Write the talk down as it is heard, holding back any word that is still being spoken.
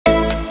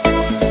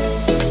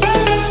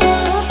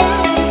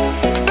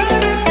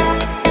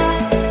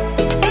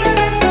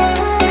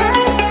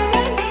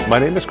My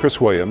name is Chris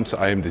Williams.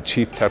 I am the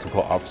Chief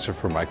Technical Officer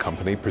for my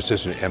company,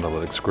 Precision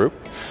Analytics Group.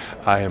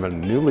 I am a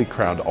newly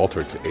crowned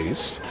Alteryx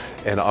Ace,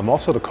 and I'm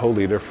also the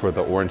co-leader for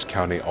the Orange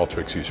County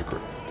Alteryx User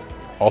Group.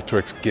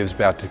 Alteryx gives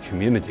back to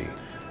community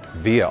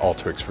via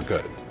Alteryx for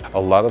Good.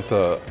 A lot of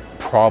the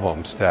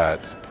problems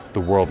that the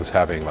world is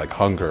having, like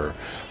hunger,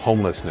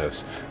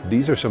 homelessness,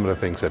 these are some of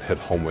the things that hit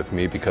home with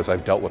me because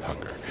I've dealt with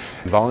hunger.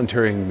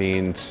 Volunteering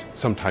means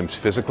sometimes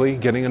physically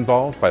getting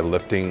involved by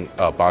lifting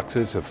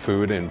boxes of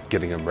food and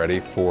getting them ready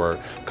for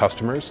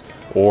customers,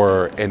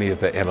 or any of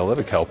the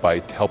analytic help by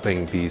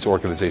helping these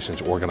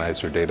organizations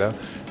organize their data,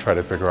 try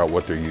to figure out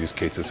what their use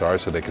cases are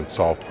so they can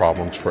solve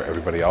problems for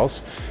everybody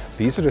else.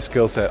 These are the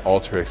skills that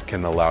Alteryx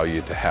can allow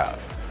you to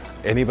have.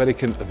 Anybody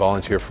can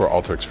volunteer for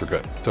Alteryx for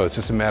Good. So it's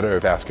just a matter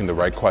of asking the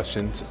right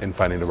questions and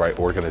finding the right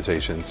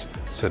organizations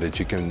so that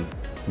you can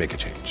make a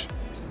change.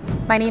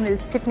 My name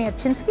is Tiffany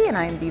Obchinsky and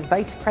I am the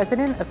Vice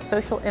President of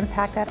Social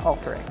Impact at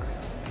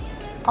Alteryx.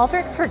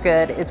 Alteryx for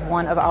Good is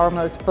one of our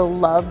most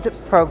beloved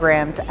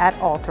programs at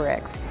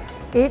Alteryx.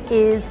 It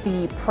is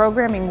the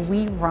programming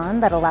we run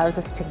that allows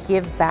us to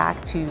give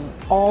back to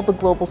all the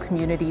global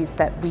communities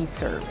that we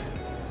serve.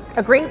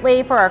 A great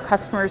way for our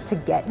customers to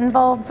get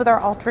involved with our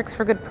Alteryx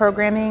for Good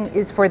programming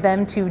is for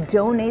them to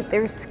donate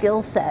their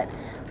skill set.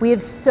 We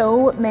have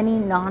so many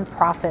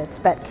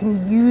nonprofits that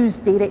can use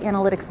data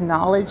analytics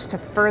knowledge to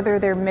further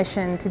their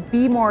mission, to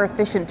be more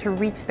efficient, to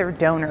reach their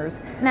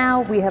donors.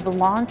 Now we have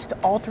launched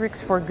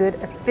Alteryx for Good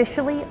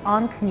officially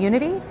on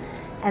Community,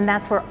 and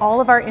that's where all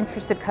of our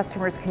interested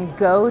customers can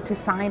go to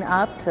sign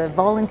up to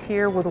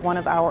volunteer with one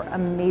of our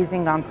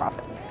amazing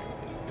nonprofits.